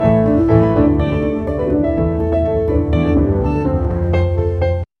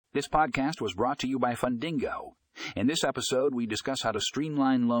podcast was brought to you by Fundingo. In this episode, we discuss how to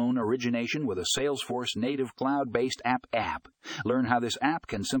streamline loan origination with a Salesforce native cloud-based app. Learn how this app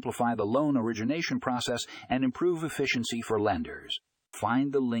can simplify the loan origination process and improve efficiency for lenders.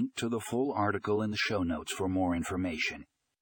 Find the link to the full article in the show notes for more information.